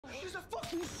It's a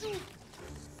fucking soup.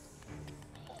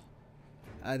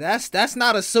 That's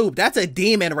not a soup. That's a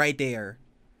demon right there.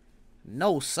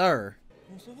 No, sir.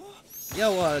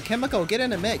 Yo, Chemical, get in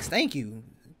the mix. Thank you.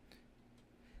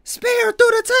 Spear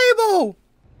through the table.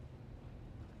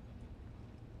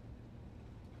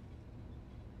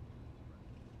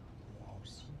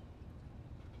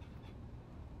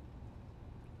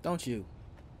 Don't you?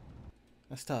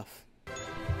 That's tough.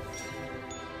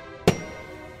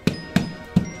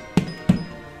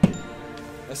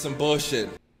 That's some bullshit.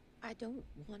 I don't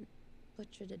want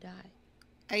Butcher to die.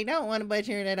 I don't want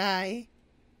Butcher to die.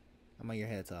 I'm on your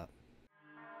head top.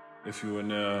 If you in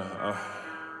there,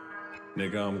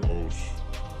 nigga, I'm ghost.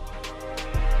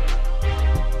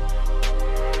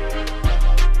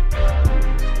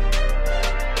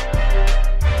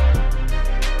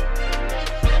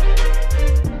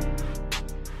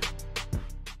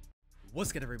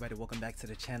 What's good, everybody? Welcome back to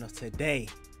the channel. Today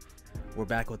we're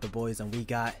back with the boys and we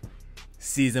got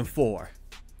season 4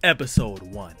 episode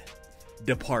 1,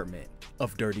 Department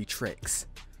of Dirty Tricks.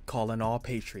 Calling all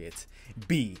patriots.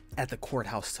 Be at the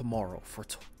courthouse tomorrow for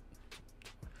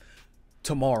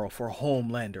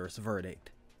Homelander's verdict.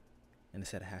 And it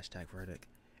said a hashtag verdict.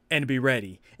 And be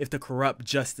ready. If the corrupt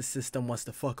justice system wants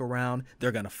to fuck around,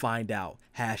 they're gonna find out.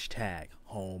 Hashtag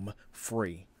home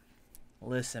free.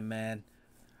 Listen, man.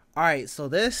 Alright, so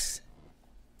this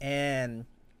and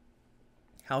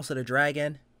House of the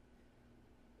Dragon,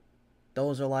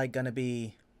 those are like gonna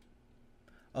be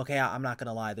okay. I'm not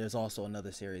gonna lie, there's also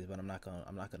another series, but I'm not gonna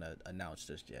announce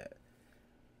just yet.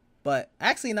 But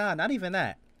actually, nah, not even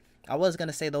that. I was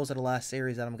gonna say those are the last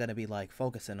series that I'm gonna be like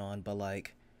focusing on, but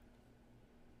like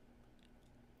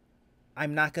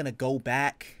I'm not gonna go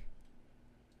back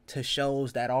to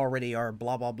shows that already are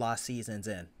blah blah blah seasons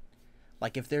in.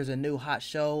 Like, if there's a new hot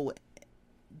show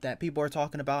that people are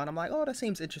talking about and I'm like, oh, that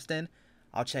seems interesting,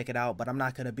 I'll check it out. But I'm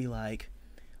not going to be like,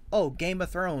 oh, Game of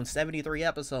Thrones, 73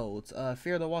 episodes.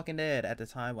 Fear the Walking Dead, at the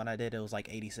time when I did, it was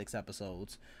like 86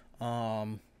 episodes.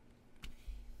 You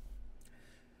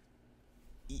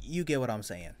get what I'm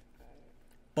saying.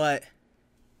 But,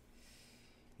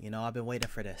 you know, I've been waiting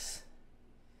for this.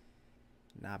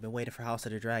 Now, I've been waiting for House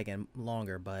of the Dragon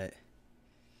longer, but,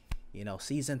 you know,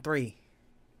 season 3.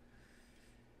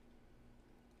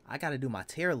 I gotta do my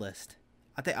tier list.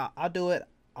 I think I'll do it.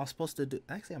 I'm supposed to do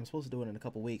it in a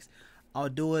couple weeks. I'll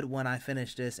do it when I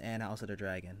finish this and House of the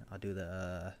Dragon. I'll do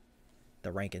the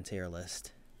rank and tier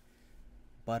list.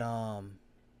 But I'm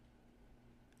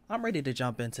ready to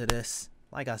jump into this.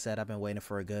 Like I said, I've been waiting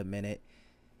for a good minute.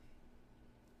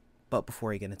 But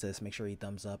before you get into this, make sure you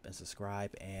thumbs up and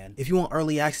subscribe. And if you want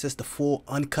early access to full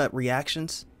uncut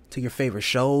reactions to your favorite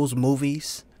shows,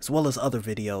 movies, as well as other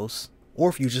videos, or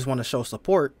if you just want to show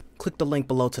support, click the link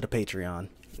below to the Patreon.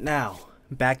 Now,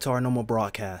 back to our normal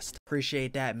broadcast.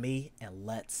 Appreciate that, me, and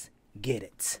let's get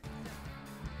it.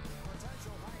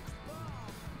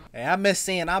 Hey, I miss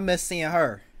seeing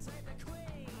her.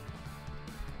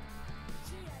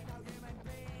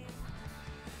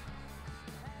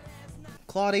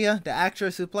 Claudia, the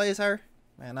actress who plays her,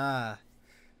 man, I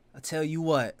tell you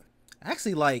what, I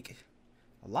actually like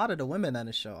a lot of the women on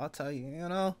the show. I'll tell you, you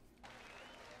know.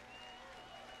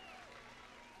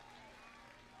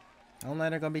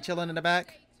 Homelander gonna be chilling in the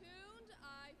back,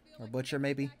 or Butcher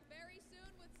maybe. Very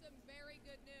soon with some very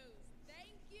good news.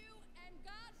 Thank you and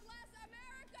God bless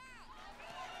America.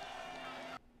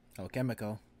 Oh,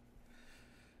 Chemical.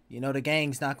 You know the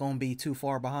gang's not gonna be too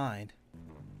far behind.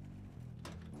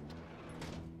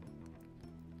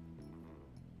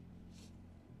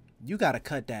 You gotta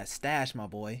cut that stash, my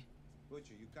boy.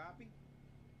 Butcher, you copy?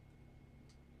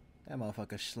 That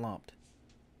motherfucker slumped.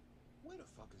 Where the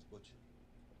fuck is Butcher?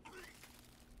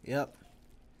 Yep.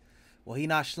 Well, he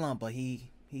not slump, but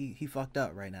he fucked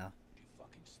up right now. You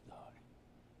fucking stud.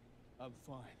 I'm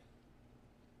fine.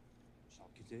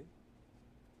 Talking to?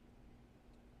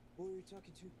 Who are you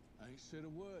talking to? I ain't said a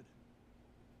word.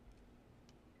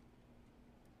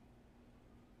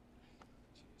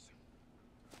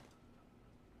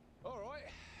 All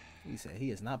right. He said he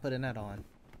is not putting that on.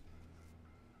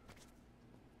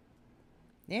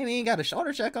 Damn, he ain't got to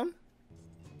shoulder check him.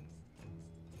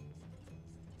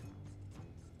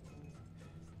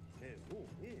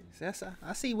 See,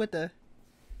 I see with the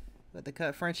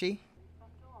cut Frenchie.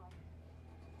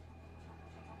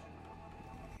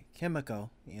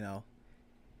 Chemical, you know.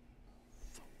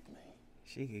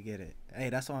 She could get it. Hey,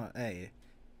 that's what I'm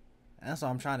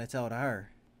trying to tell to her.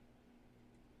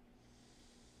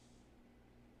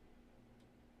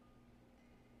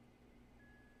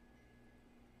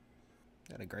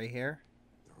 Got a gray hair.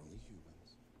 They're only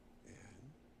humans. And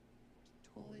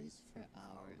Toys for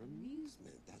our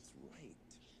amusement. That's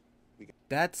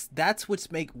That's that's what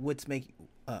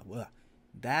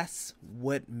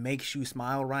makes you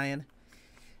smile, Ryan.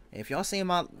 If y'all seen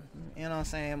my, you know what I'm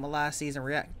saying, my last season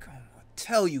react, I'll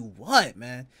tell you what,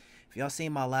 man. If y'all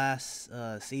seen my last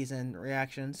season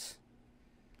reactions,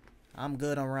 I'm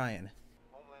good on Ryan.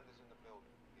 Homelander's in the building.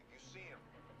 If you see him,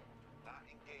 not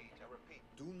engage. I repeat,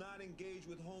 do not engage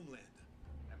with Homelander.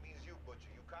 That means you,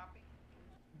 Butcher. You copy?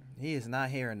 He is not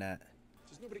hearing that.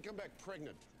 Does nobody come back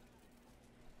pregnant?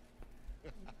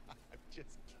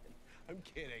 I'm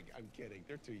kidding.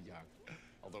 They're too young.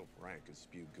 Although Brian could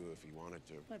spew goo if he wanted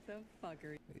to. What the fuck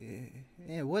are you?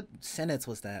 Yeah, what sentence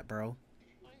was that, bro?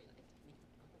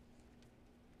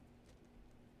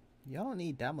 Y'all don't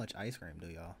need that much ice cream, do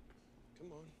y'all?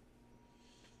 Come on.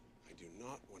 I do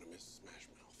not want to miss Smash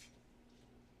Mouth.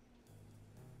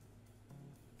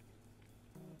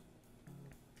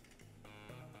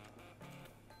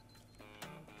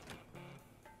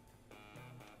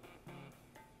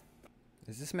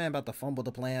 Is this man about to fumble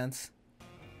the plans?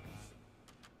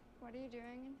 What are you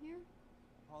doing in here?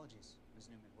 Apologies, Ms.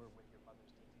 Newman. We're with your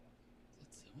mother's detail. Is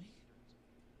that Zoe?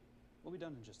 We'll be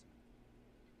done in just a minute.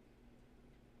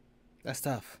 That's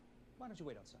tough. Why don't you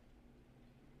wait outside?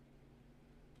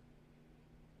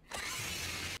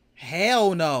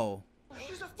 Hell no.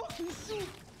 She's a fucking soup.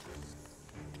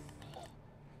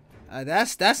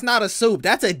 That's not a soup.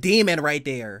 That's a demon right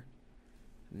there.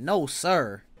 No,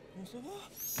 sir.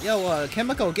 Yo,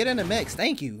 Chemical, get in the mix.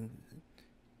 Thank you.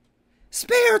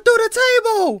 Spear through the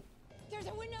table. There's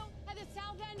a window at the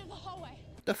south end of the hallway.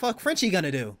 The fuck Frenchie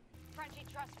gonna do? Frenchie,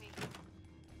 trust me.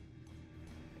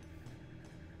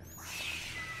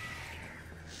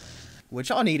 What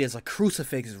y'all need is a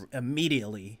crucifix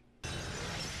immediately.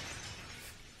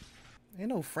 Ain't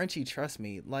no Frenchie, trust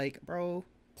me. Like, bro.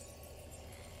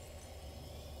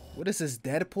 What is this,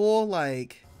 Deadpool?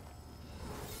 Like,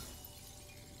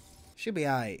 she'll be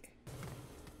alright.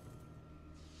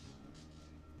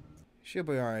 She'll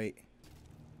be alright.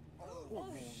 Oh,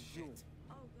 shit.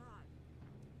 Oh God.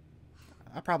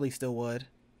 I probably still would.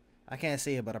 I can't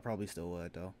see it, but I probably still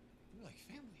would, though. We're like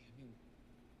family. I mean,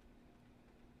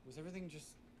 was everything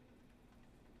just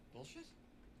bullshit?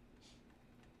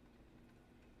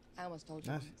 I almost told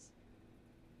you Nice. once.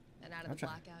 And out of I'm the try-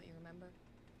 blackout, you remember?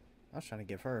 I was trying to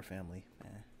give her a family.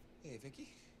 Man. Hey, Vicky.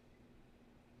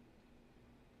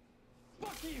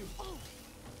 Fuck you!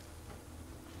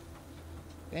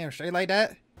 Damn, straight like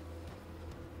that?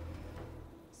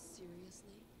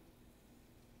 Seriously?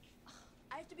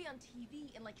 I have to be on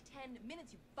TV in like 10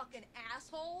 minutes, you fucking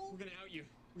asshole! We're gonna out you.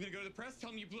 We're gonna go to the press, tell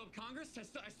them you blew up Congress. I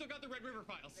still got the Red River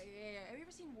files. Yeah. Have you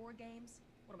ever seen War Games?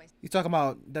 What am I? You talking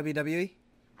about WWE?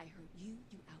 I hurt you,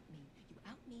 you out me. You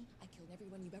out me, I killed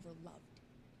everyone you've ever loved.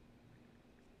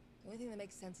 The only thing that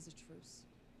makes sense is a truce.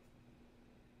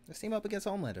 Let's team up against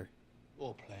Homelander.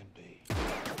 Or Plan B.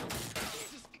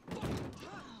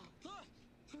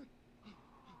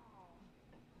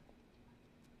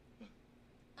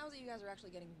 How is it you guys are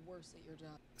actually getting worse at your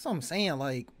job? That's what I'm saying.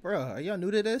 Like, bruh, are y'all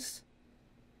new to this?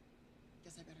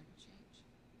 Guess I better go change.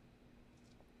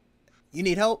 You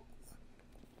need help?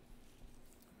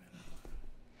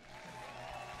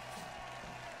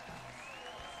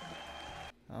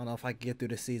 I don't know if I can get through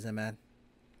this season, man.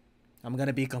 I'm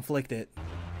gonna be conflicted.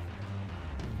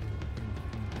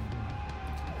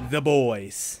 The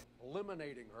boys.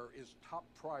 Eliminating her is top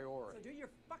priority. So do your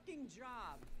fucking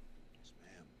job. Yes,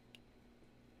 ma'am.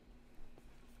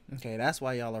 Okay, that's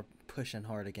why y'all are pushing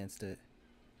hard against it.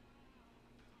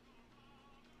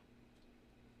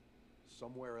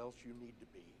 Somewhere else you need to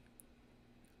be.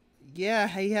 Yeah,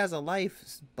 he has a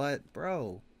life, but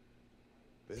bro,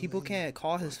 people Billy can't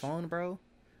call his Butcher. phone, bro.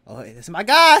 Oh, hey, this is my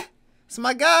guy. This is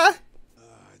my guy.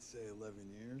 I'd say 11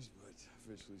 years, but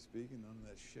officially speaking, none of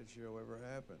that shit show ever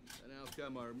happened. And now,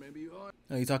 come on, remember you are.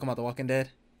 Oh, you talking about The Walking Dead?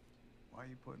 Why are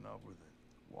you putting up with it?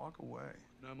 Walk away.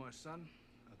 No, my son,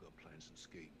 I've got plans and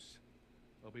schemes.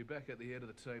 I'll be back at the head of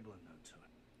the table in no time.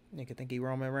 Nigga think he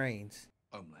Roman Reigns.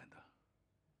 Homelander.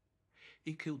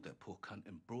 He killed that poor cunt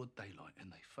in broad daylight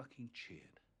and they fucking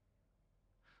cheered.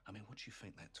 I mean, what do you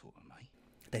think that taught him, eh?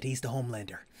 That he's the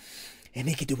Homelander, and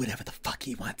he can do whatever the fuck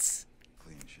he wants.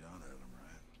 Clean shot at him,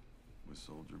 right? With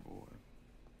Soldier Boy.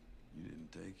 You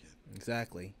didn't take it.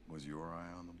 Exactly. Was your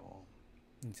eye on the ball?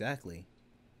 Exactly.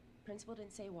 Principal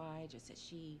didn't say why, just that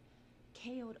she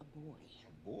KO'd a boy.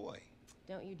 A boy.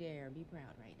 Don't you dare be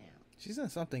proud right now. She's in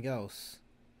something else.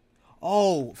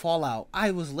 Oh, Fallout.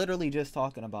 I was literally just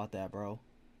talking about that, bro.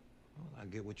 Well, I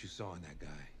get what you saw in that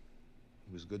guy.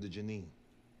 He was good to Janine.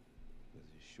 But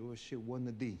it sure as shit wasn't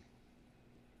a D.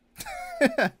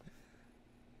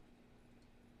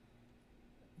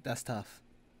 That's tough.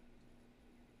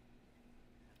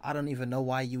 I don't even know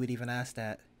why you would even ask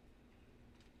that.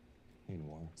 Hey,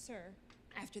 Noir. Sir,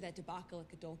 after that debacle at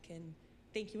Godolkin,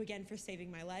 thank you again for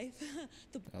saving my life.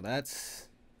 Oh, that's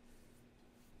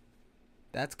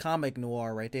comic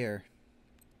noir right there.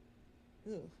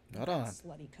 Ooh, Hold on.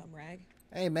 slutty cum rag.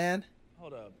 Hey, man.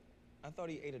 Hold up. I thought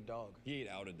he ate a dog. He ate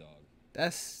out a dog.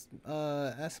 That's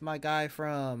my guy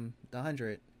from The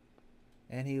 100.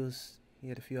 And he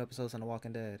had a few episodes on The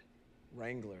Walking Dead.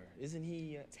 Wrangler. Isn't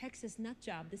he... Texas nut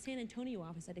job. The San Antonio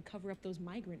office had to cover up those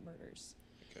migrant murders.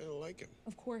 I kind of like him.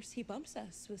 Of course, he bumps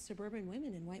us with suburban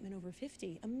women and white men over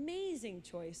 50. Amazing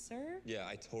choice, sir. Yeah,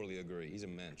 I totally agree. He's a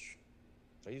mensch.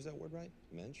 Did I use that word right?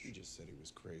 Mensch? You just said he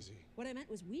was crazy. What I meant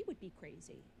was we would be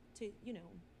crazy to, you know,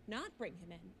 not bring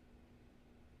him in.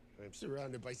 I'm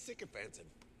surrounded by sycophants and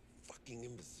fucking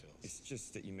imbeciles. It's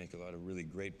just that you make a lot of really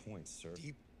great points, sir.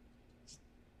 Deep.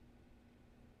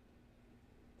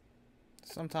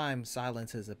 Sometimes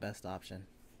silence is the best option.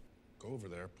 Go over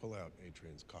there, pull out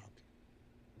Adrian's cock,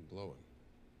 and blow him.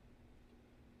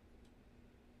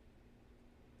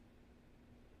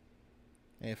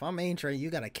 Hey, if I'm Aintree, you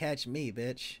gotta catch me,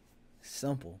 bitch.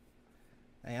 Simple.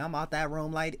 Hey, I'm out that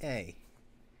room like, hey.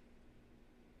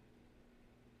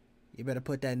 You better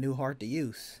put that new heart to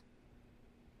use.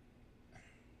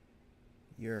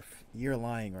 You're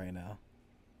lying right now.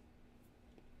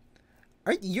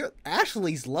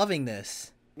 Ashley's loving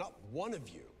this. Not one of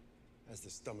you has the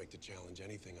stomach to challenge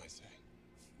anything I say.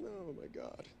 Oh my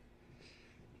God.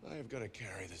 I have got to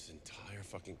carry this entire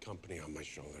fucking company on my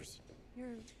shoulders.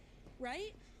 You're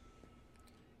right?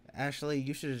 Ashley,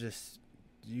 you should have just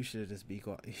be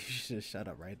quiet. You should have shut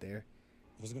up right there.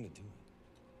 I was gonna do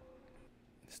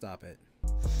it. Stop it.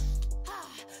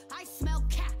 I smell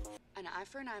cat. An eye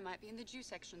for an eye might be in the Jew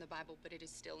section of the Bible, but it is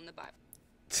still in the Bible.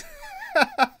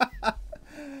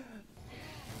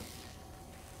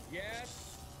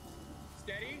 Yes.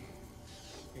 Steady.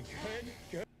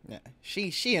 Good. Yeah,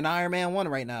 she and Iron Man 1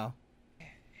 right now.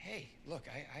 Hey, look,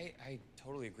 I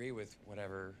totally agree with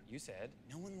whatever you said.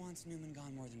 No one wants Newman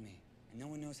gone more than me. And no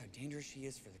one knows how dangerous she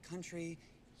is for the country.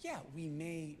 Yeah, we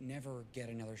may never get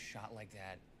another shot like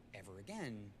that ever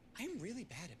again. I am really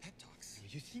bad at pep talks.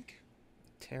 You think?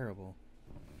 Terrible.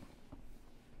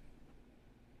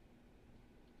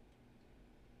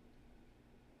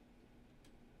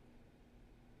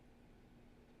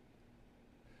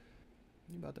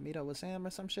 You about to meet up with Sam or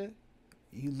some shit?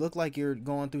 You look like you're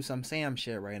going through some Sam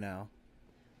shit right now.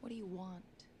 What do you want?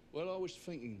 Well, I was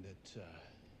thinking that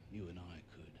you and I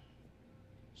could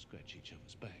scratch each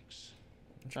other's backs.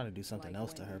 I'm trying to do something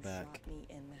else to her back. Shot me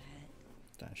in the head.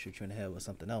 Trying to shoot you in the head with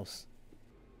something else.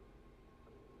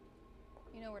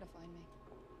 You know where to find me.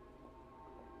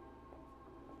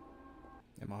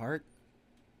 In my heart?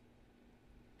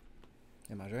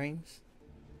 In my dreams?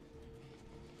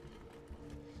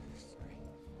 Sorry.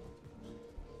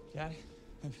 Got it?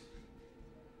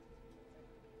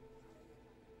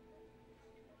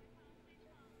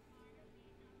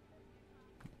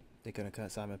 They couldn't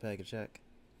cut Simon Pegg a check.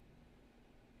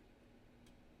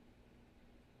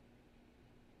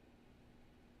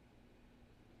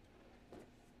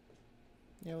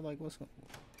 Yeah, like what's going?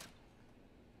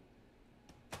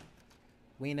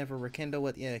 We ain't never rekindle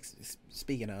what? Yeah.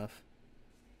 Speaking of.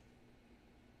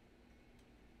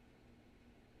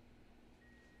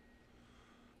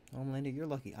 Homelander, you're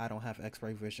lucky I don't have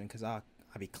X-ray vision, cause I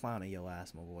be clowning your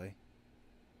ass, my boy.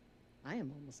 I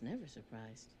am almost never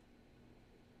surprised.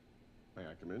 May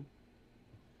I come in?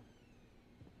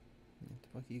 What the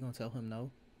fuck are you gonna tell him no?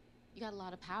 You got a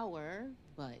lot of power,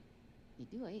 but you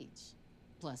do age.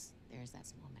 Plus, there's that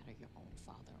small matter your own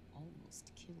father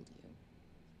almost killed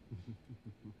you.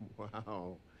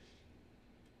 Wow.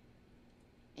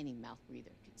 Any mouth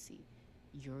breather could see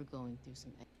you're going through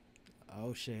some...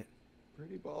 Oh shit.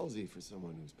 Pretty ballsy for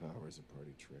someone whose power is a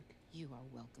party trick. You are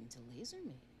welcome to laser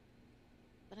me.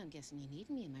 But I'm guessing you need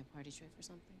me in my party trick for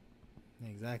something.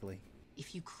 Exactly.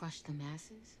 If you crush the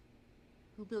masses,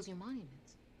 who builds your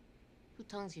monuments? Who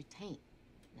tongues your taint?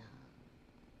 Nah,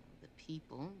 the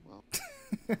people, well,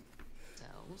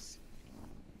 themselves.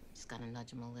 Just gotta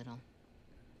nudge them a little.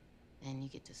 Then you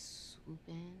get to swoop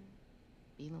in,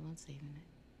 be the one saving it.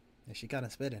 Yeah, she kinda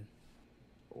spitting.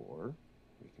 Or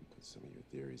we can put some of your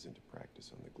theories into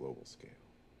practice on the global scale.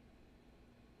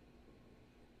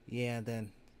 Yeah, and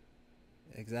then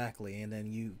exactly, and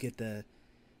then you get the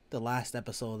last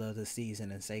episode of the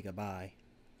season and say goodbye.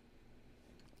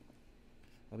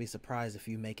 I'll be surprised if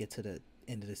you make it to the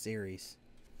end of the series.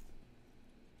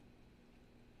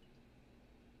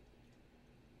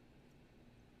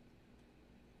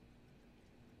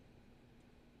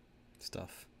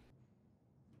 Stuff.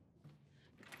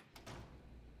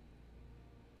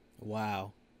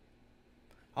 Wow.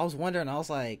 I was wondering, I was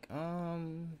like,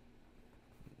 hug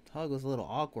was a little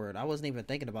awkward. I wasn't even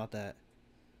thinking about that.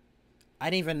 I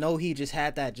didn't even know he just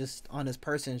had that just on his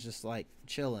person, just like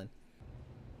chilling.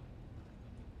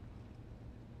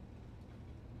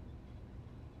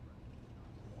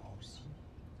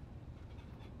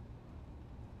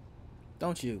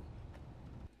 Don't you?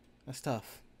 That's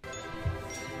tough.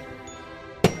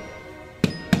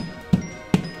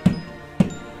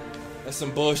 That's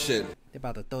some bullshit. They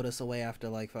about to throw this away after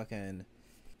like fucking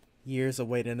years of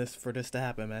waiting for this to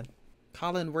happen, man.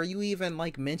 Colin, were you even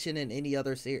like mentioned in any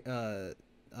other seasons,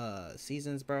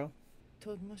 bro?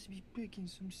 Todd must be picking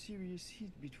some serious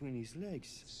heat between his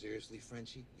legs. Seriously,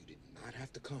 Frenchie, you did not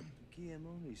have to come. Okay, I'm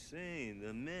only saying,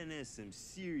 the man has some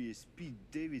serious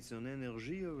Pete Davidson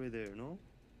energy over there, no?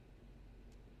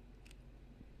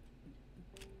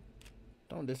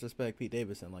 Don't disrespect Pete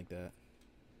Davidson like that.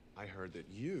 I heard that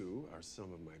you are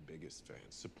some of my biggest fans,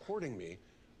 supporting me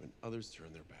when others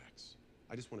turn their backs.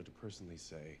 I just wanted to personally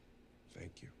say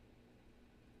thank you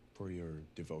for your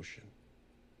devotion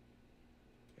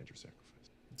and your sacrifice.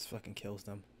 This fucking kills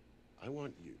them. I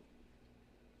want you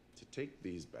to take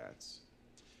these bats,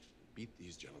 beat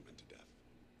these gentlemen to death.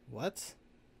 What?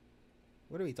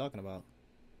 What are we talking about?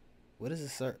 What is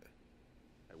this, sir?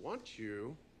 I want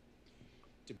you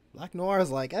to... Black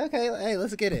Noir's like, okay, hey,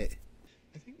 let's get it.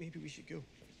 I think maybe we should go.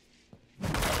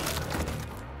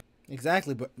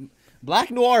 Exactly, but Black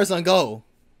Noir's on go.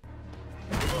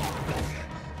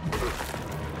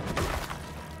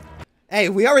 Hey,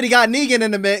 we already got Negan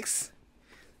in the mix.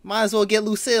 Might as well get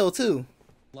Lucille, too.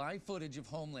 Live footage of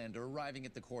Homelander arriving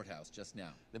at the courthouse just now.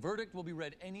 The verdict will be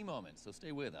read any moment, so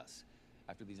stay with us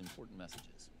after these important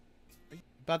messages.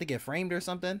 About to get framed or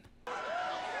something?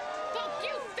 Fuck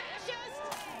you, fascist!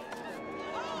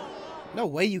 No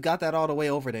way you got that all the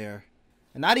way over there.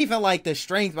 And not even like the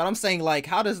strength, but I'm saying like,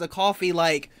 how does the coffee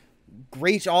like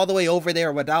reach all the way over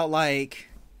there without like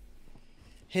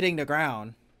hitting the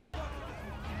ground?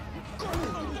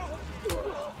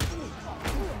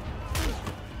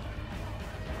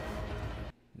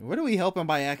 What are we helping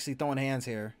by actually throwing hands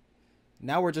here?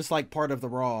 Now we're just like part of the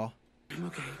Raw. I'm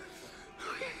okay.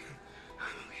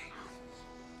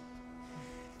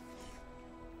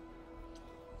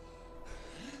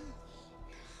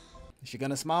 Is she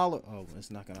gonna smile? Or, oh,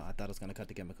 it's not gonna. I thought it was gonna cut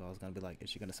the chemical. I was gonna be like, is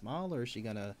she gonna smile or is she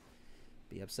gonna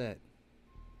be upset?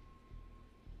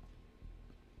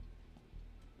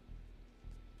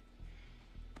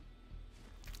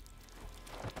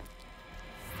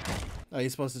 Oh,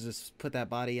 he's supposed to just put that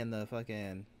body in the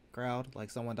fucking crowd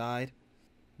like someone died?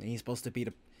 And he's supposed to be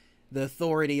the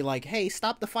authority like, hey,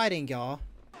 stop the fighting, y'all.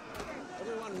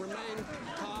 Everyone remain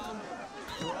calm.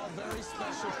 You're all very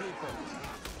special people.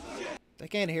 They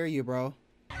can't hear you, bro.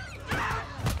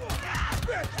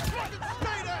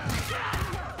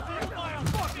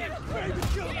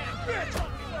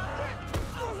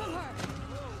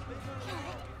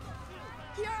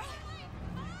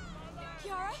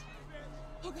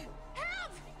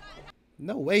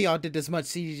 No way y'all did this much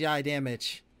CGI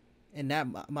damage in that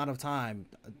amount of time.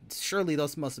 Surely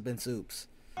those must have been soups.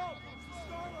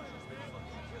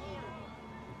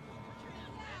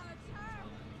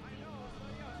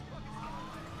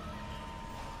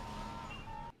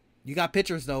 You got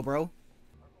pictures though, bro.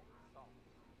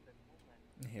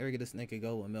 Here, get this nigga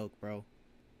go with milk, bro.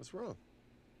 What's wrong?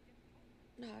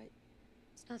 No,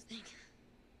 it's nothing.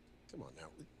 Come on now.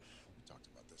 We talked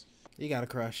about this. You got a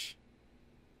crush.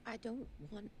 I don't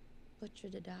want Butcher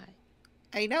to die.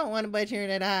 I don't want Butcher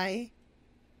to die.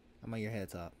 I'm on your head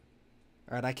top.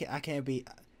 All right, I can't be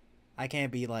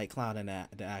like clowning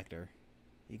the actor.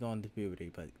 He going to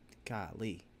puberty, but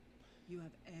golly. You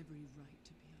have every right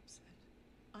to be upset.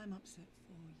 I'm upset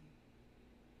for you.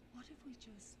 What if we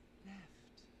just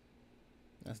left?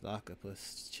 That's the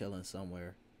octopus chilling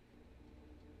somewhere.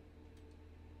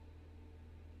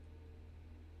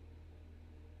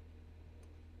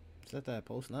 Is that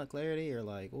post-nut clarity or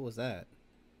like what was that?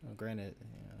 Well, granted, you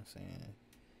know what I'm saying,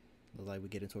 looks like we're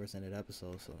getting towards the end of the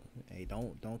episode, so hey,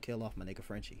 don't kill off my nigga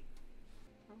Frenchie.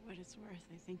 For what it's worth,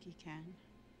 I think he can.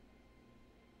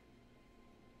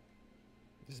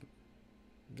 Is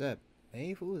that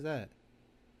Maeve? Who is that?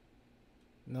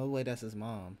 No way, that's his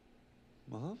mom.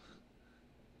 Mom?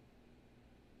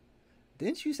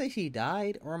 Didn't you say she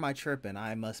died, or am I tripping?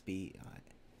 I must be.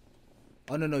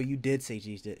 Oh no, you did say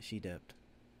she dipped.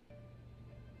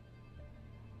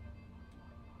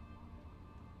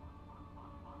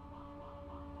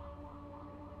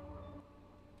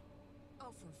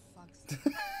 Oh, for fuck's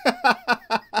sake.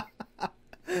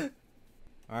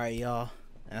 Alright, y'all.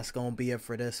 That's gonna be it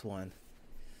for this one.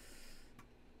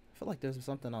 feel like there's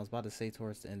something I was about to say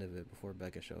towards the end of it before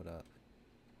Becca showed up.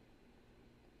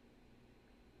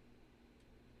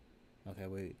 Okay,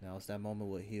 wait. Now it's that moment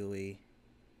with Huey.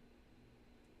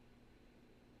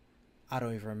 I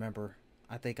don't even remember.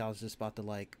 I think I was just about to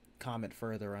like comment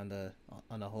further on the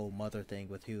whole mother thing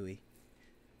with Huey.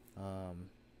 But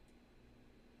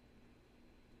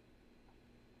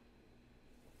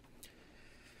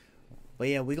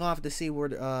yeah, we're gonna have to see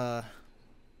where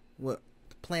what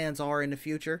the plans are in the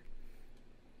future.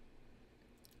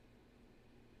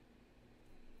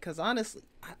 Cause honestly,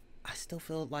 I still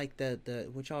feel like the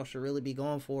what y'all should really be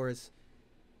going for is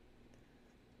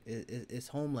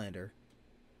Homelander.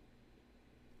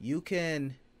 You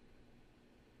can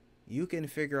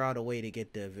figure out a way to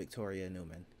get the Victoria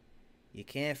Newman. You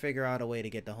can't figure out a way to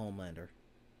get the Homelander.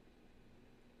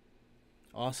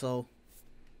 Also,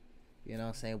 you know what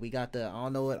I'm saying, we got the I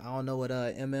don't know what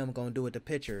MM gonna do with the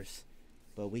pictures,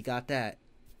 but we got that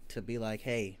to be like,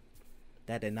 hey,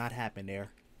 that did not happen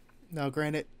there. Now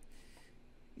granted,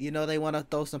 you know they want to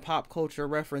throw some pop culture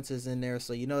references in there,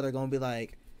 so you know they're gonna be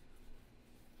like,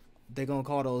 they're gonna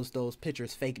call those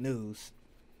pictures fake news.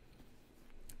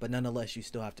 But nonetheless, you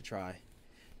still have to try.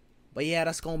 But yeah,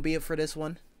 that's gonna be it for this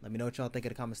one. Let me know what y'all think in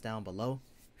the comments down below.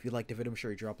 If you liked the video, make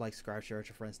sure you drop a like, subscribe, share with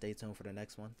your friends. Stay tuned for the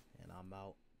next one, and I'm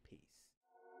out. Peace.